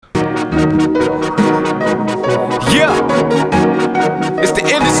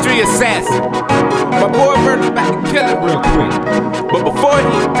the assassin. My boy Virgil about to kill it real quick. But before he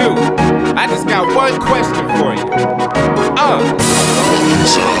do, I just got one question for you.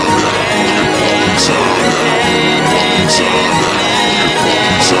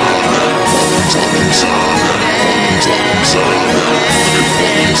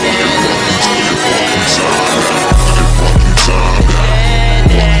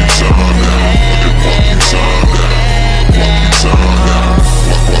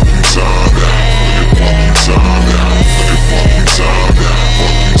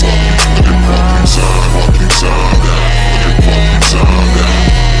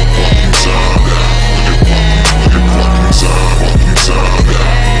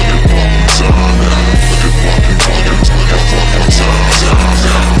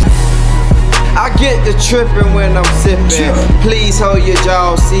 Get the trippin' when I'm sippin'. Please hold your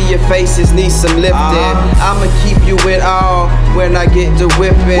jaw, see your faces need some lifting. I'ma keep you with all when I get to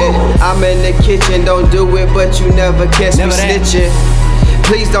whippin'. I'm in the kitchen, don't do it, but you never catch me snitchin'.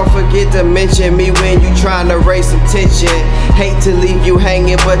 Please don't forget to mention me when you tryna raise some tension. Hate to leave you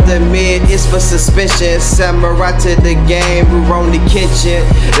hanging, but the mid is for suspension. Samurai to the game, we're on the kitchen.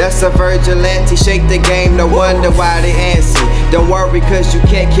 That's a Virgil anti, shake the game, no wonder why they antsy. Don't worry, cause you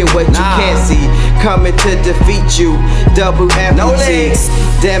can't kill what you can't see. Coming to defeat you, double amputee.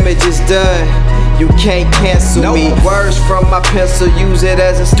 Damage is done, you can't cancel me. Words from my pencil, use it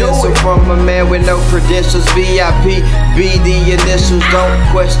as a stencil from a man with no credentials. VIP, be the initials. Don't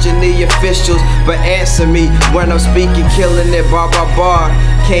question the officials, but answer me when I'm speaking. Killing it bar by bar.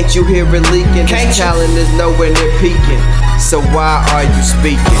 Can't you hear it leaking? This talent is nowhere near peaking. So why are you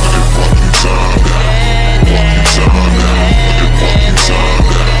speaking?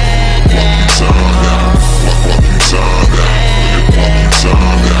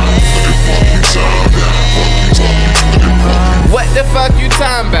 What the fuck you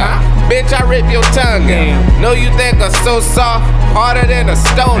talking about? Bitch, I rip your tongue out. Know you think I'm so soft, harder than a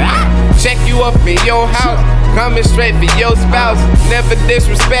stone. Check you up in your house, coming straight for your spouse. Never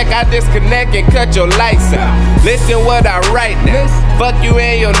disrespect, I disconnect and cut your lights out. Listen what I write now, fuck you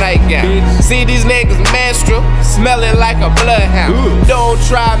in your nightgown. See these niggas menstrual, smelling like a bloodhound. Don't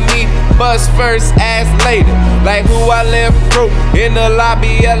try me, bust first, ass later. Like who I left through in the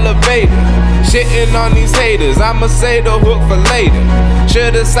lobby elevator. Shitting on these haters, I'ma say the hook for later.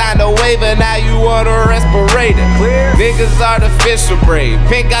 Should've signed a waiver, now you want a respirator. Niggas artificial brave,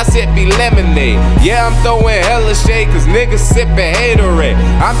 pink I sip be lemonade. Yeah, I'm throwing hella shade, cause niggas sippin' haterade.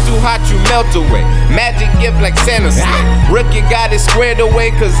 I'm too hot, you melt away. Magic gift like Santa sleigh. Rookie got it squared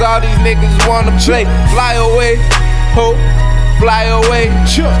away, cause all these niggas wanna play. Fly away, ho. Fly away,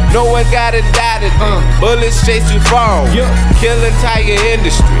 no one gotta die today. Bullets chase you far away. Kill entire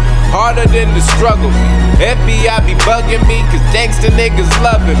industry, harder than the struggle be. FBI be bugging me, cause gangsta niggas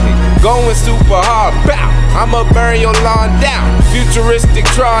loving me. Going super hard, bow, I'ma burn your lawn down. Futuristic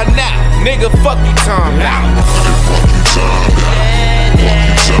Tron now, nigga fuck you Tahm Bout.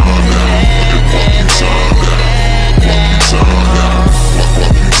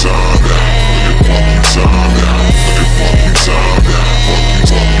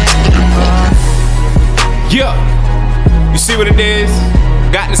 Yeah, you see what it is?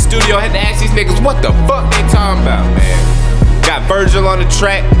 Got in the studio, had to ask these niggas what the fuck they talking about, man. Got Virgil on the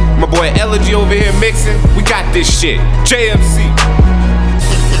track, my boy Elegy over here mixing. We got this shit, JMC.